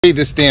Hey,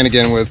 this is Dan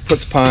again with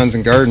Puts Ponds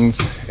and Gardens,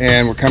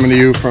 and we're coming to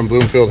you from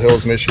Bloomfield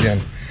Hills,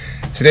 Michigan.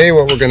 Today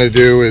what we're going to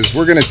do is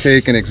we're going to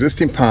take an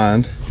existing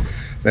pond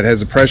that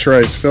has a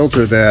pressurized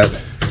filter that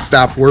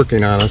stopped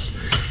working on us,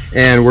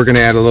 and we're going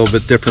to add a little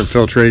bit different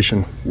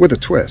filtration with a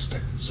twist.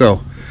 So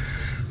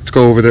let's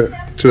go over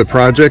there to the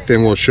project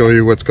and we'll show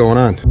you what's going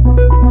on.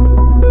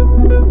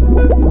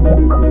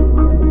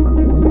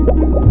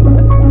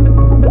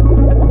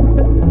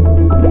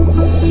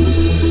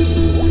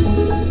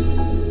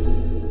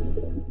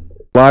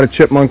 A lot of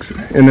chipmunks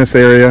in this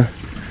area.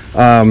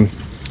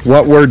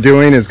 What we're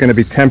doing is going to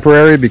be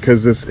temporary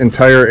because this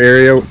entire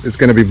area is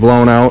going to be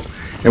blown out,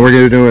 and we're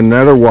going to do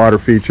another water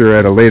feature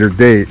at a later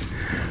date.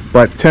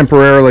 But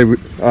temporarily,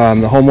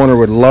 the homeowner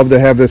would love to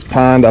have this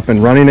pond up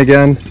and running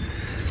again,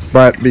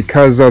 but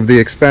because of the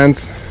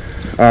expense,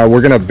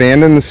 we're going to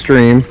abandon the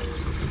stream.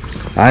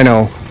 I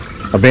know,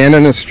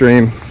 abandon the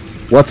stream.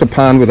 What's a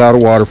pond without a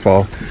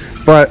waterfall?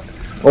 But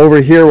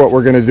over here what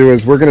we're going to do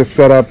is we're going to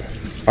set up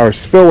our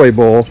spillway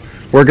bowl.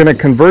 We're going to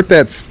convert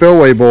that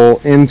spillway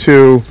bowl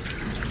into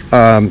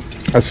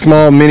a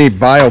small mini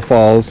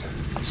biofalls.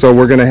 So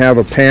we're going to have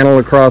a panel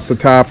across the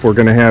top. We're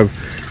going to have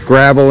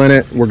gravel in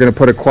it. We're going to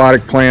put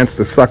aquatic plants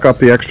to suck up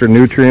the extra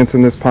nutrients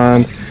in this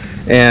pond,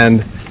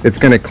 and it's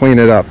going to clean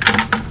it up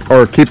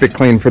or keep it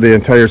clean for the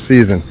entire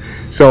season.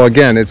 So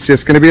again, it's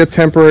just going to be a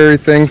temporary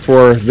thing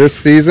for this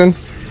season,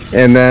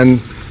 and then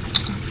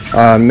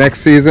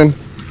next season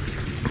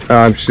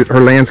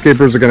her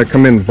landscapers are going to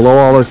come in and blow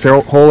all this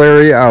whole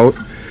area out.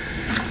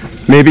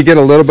 Maybe get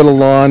a little bit of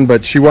lawn,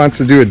 but she wants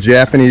to do a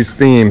Japanese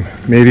theme,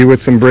 maybe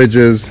with some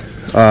bridges,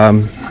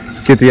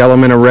 get the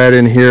element of red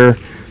in here,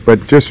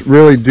 but just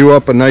really do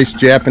up a nice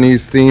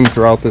Japanese theme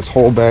throughout this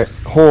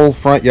whole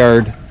front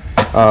yard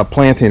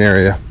planting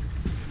area.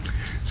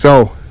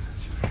 So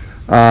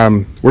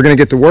we're going to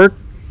get to work,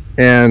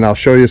 and I'll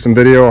show you some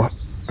video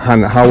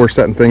on how we're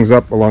setting things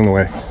up along the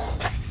way.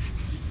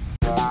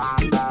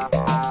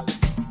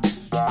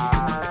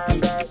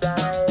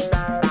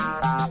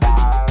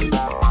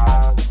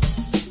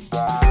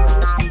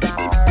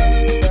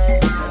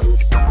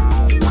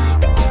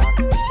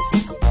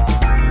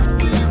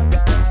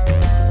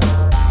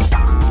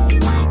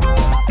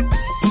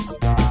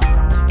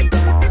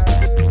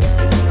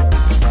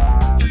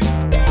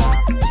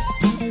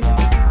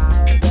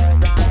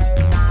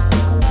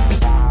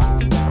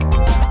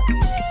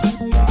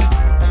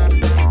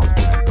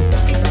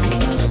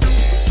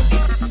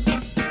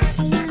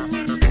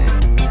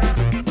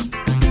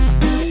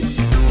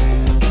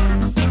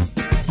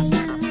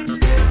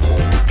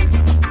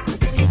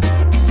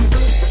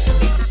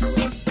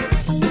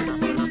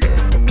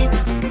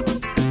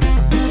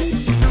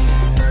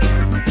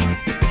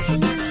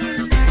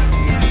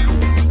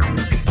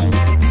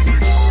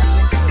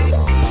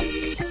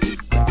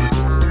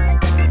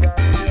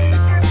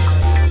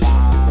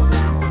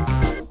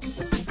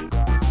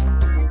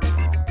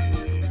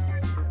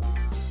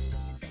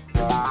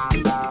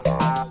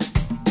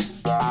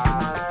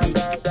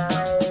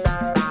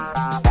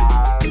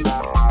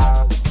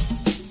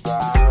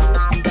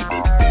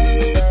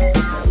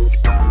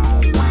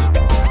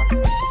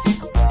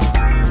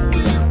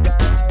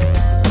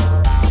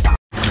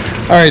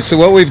 Alright, so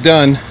what we've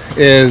done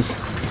is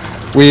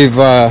we've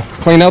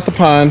cleaned out the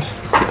pond,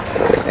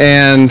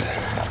 and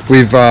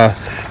we've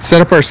set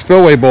up our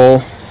spillway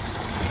bowl.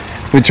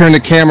 We turn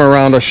the camera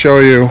around, I'll show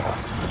you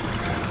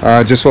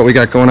just what we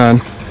got going on.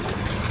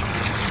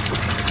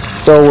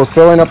 So we're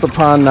filling up the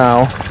pond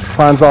now. The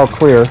pond's all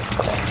clear.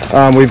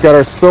 We've got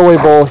our spillway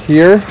bowl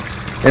here,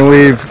 and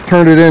we've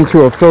turned it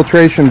into a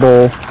filtration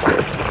bowl,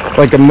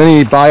 like a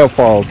mini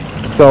biofalls.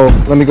 So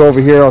let me go over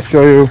here, I'll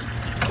show you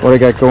what I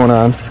got going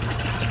on.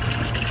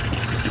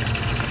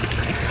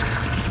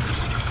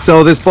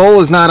 So this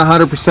bowl is not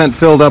 100%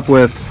 filled up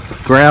with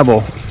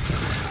gravel.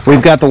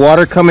 We've got the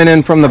water coming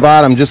in from the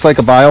bottom, just like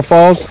a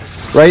biofalls,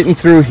 right in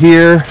through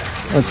here.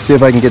 Let's see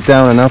if I can get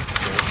down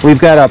enough. We've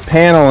got a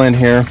panel in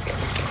here.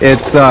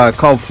 It's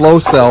called flow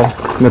cell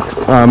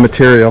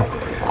material.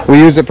 We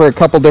use it for a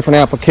couple different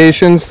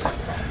applications.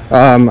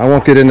 I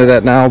won't get into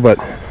that now, but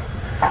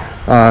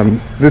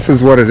this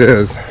is what it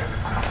is.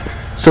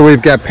 So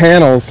we've got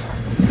panels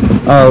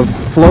of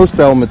flow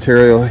cell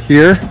material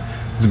here.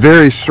 It's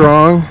very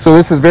strong. So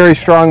this is very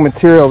strong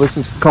material. This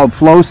is called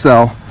flow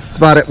cell. It's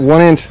about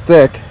 1 inch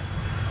thick,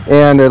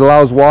 and it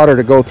allows water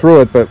to go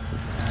through it. But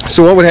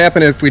so what would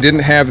happen if we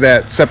didn't have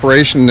that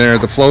separation there,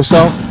 the flow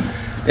cell,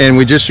 and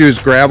we just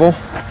used gravel?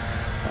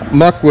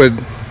 Muck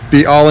would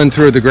be all in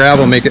through the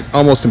gravel, make it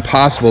almost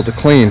impossible to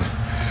clean.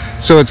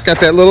 So it's got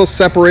that little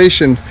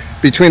separation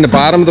between the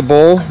bottom of the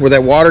bowl where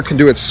that water can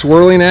do its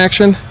swirling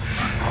action.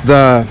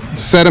 The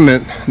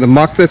sediment, the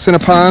muck that's in a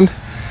pond,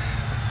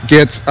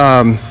 gets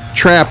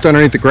trapped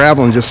underneath the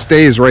gravel and just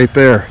stays right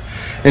there,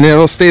 and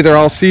it'll stay there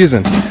all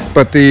season.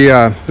 But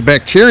the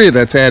bacteria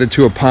that's added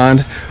to a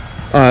pond,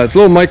 it's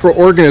little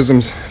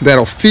microorganisms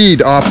that'll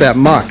feed off that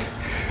muck,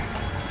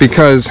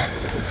 because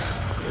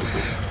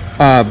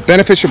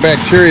beneficial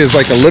bacteria is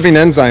like a living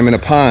enzyme in a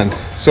pond.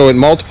 So it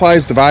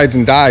multiplies, divides,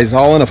 and dies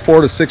all in a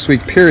 4 to 6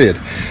 week period.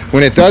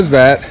 When it does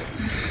that,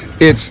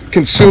 it's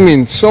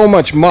consuming so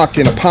much muck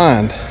in a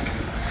pond.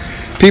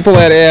 People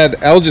that add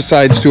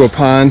algicides to a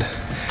pond,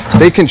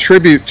 they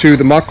contribute to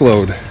the muck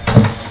load.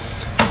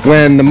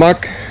 When the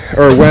muck,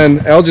 or when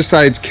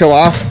algicides kill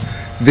off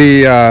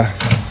the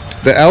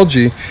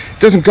algae, it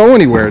doesn't go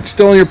anywhere. It's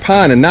still in your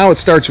pond, and now it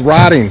starts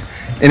rotting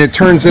and it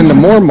turns into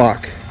more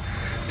muck.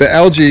 The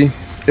algae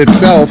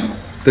itself,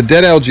 the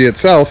dead algae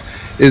itself,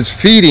 is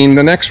feeding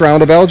the next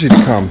round of algae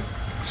to come.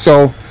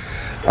 So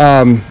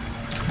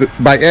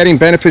by adding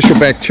beneficial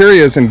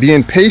bacteria and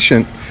being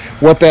patient,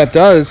 what that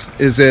does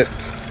is it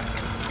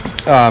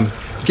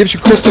gives you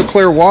crystal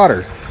clear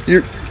water.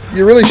 You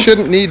really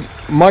shouldn't need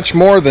much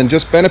more than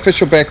just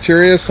beneficial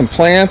bacteria, some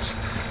plants,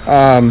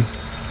 and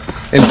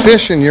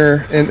fish in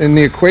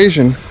the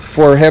equation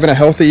for having a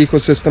healthy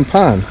ecosystem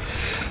pond.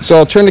 So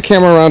I'll turn the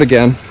camera around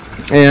again,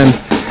 and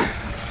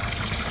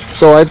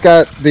so I've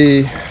got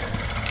the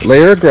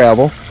layer of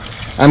gravel.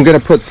 I'm going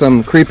to put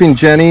some creeping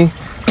jenny,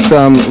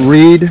 some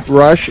reed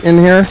rush in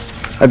here.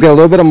 I've got a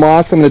little bit of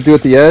moss I'm going to do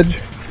at the edge.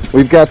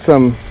 We've got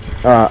some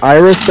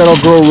iris that'll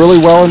grow really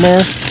well in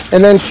there,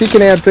 and then she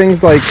can add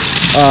things like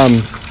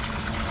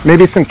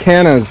maybe some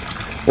cannas,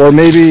 or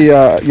maybe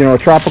you know, a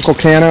tropical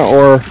canna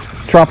or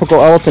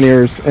tropical elephant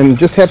ears, and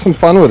just have some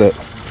fun with it.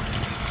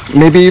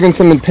 Maybe even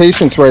some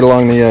impatiens right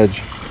along the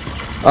edge.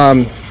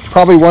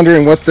 Probably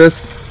wondering what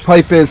this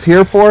pipe is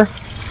here for.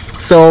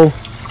 So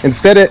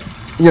instead of,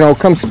 you know,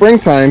 come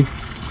springtime,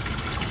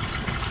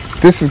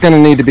 this is going to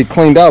need to be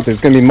cleaned out.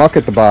 There's going to be muck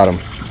at the bottom,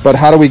 but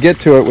how do we get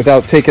to it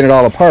without taking it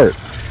all apart?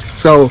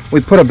 So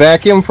we put a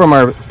vacuum from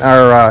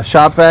our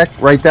shop vac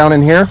right down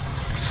in here,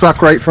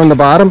 suck right from the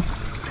bottom,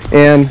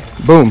 and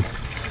boom,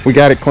 we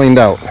got it cleaned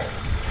out.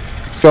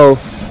 So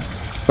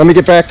let me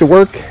get back to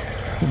work,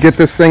 get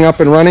this thing up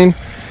and running,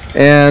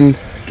 and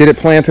get it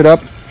planted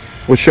up.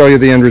 We'll show you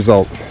the end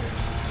result.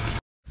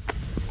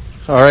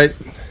 All right,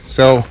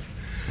 so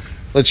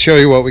let's show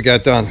you what we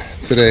got done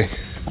today.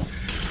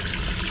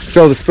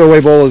 So the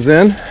spillway bowl is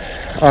in.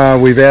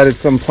 We've added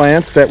some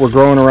plants that were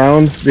growing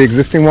around the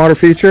existing water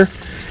feature.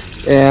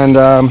 And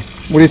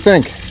what do you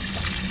think?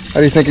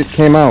 How do you think it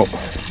came out?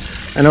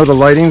 I know the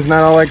lighting's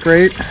not all that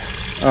great,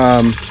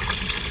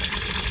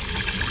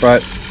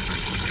 but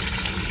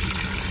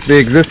the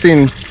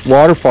existing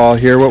waterfall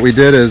here, what we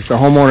did is the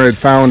homeowner had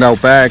found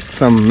out back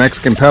some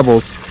Mexican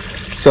pebbles,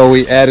 so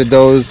we added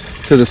those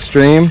to the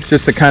stream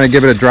just to kind of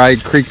give it a dry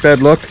creek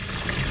bed look.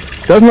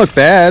 Doesn't look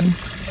bad.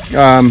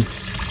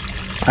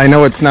 I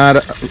know it's not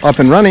up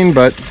and running,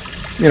 but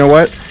you know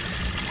what?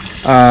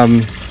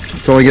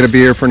 It's only going to be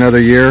here for another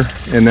year,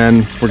 and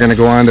then we're going to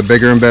go on to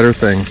bigger and better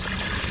things.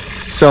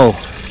 So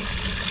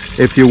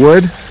if you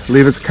would,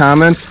 leave us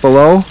comments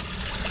below.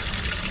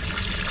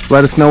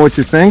 Let us know what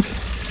you think.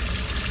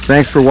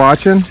 Thanks for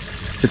watching.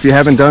 If you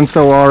haven't done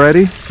so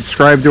already,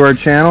 subscribe to our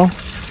channel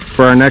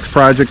for our next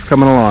projects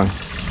coming along.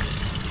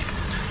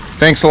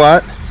 Thanks a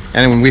lot,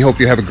 and we hope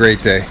you have a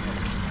great day.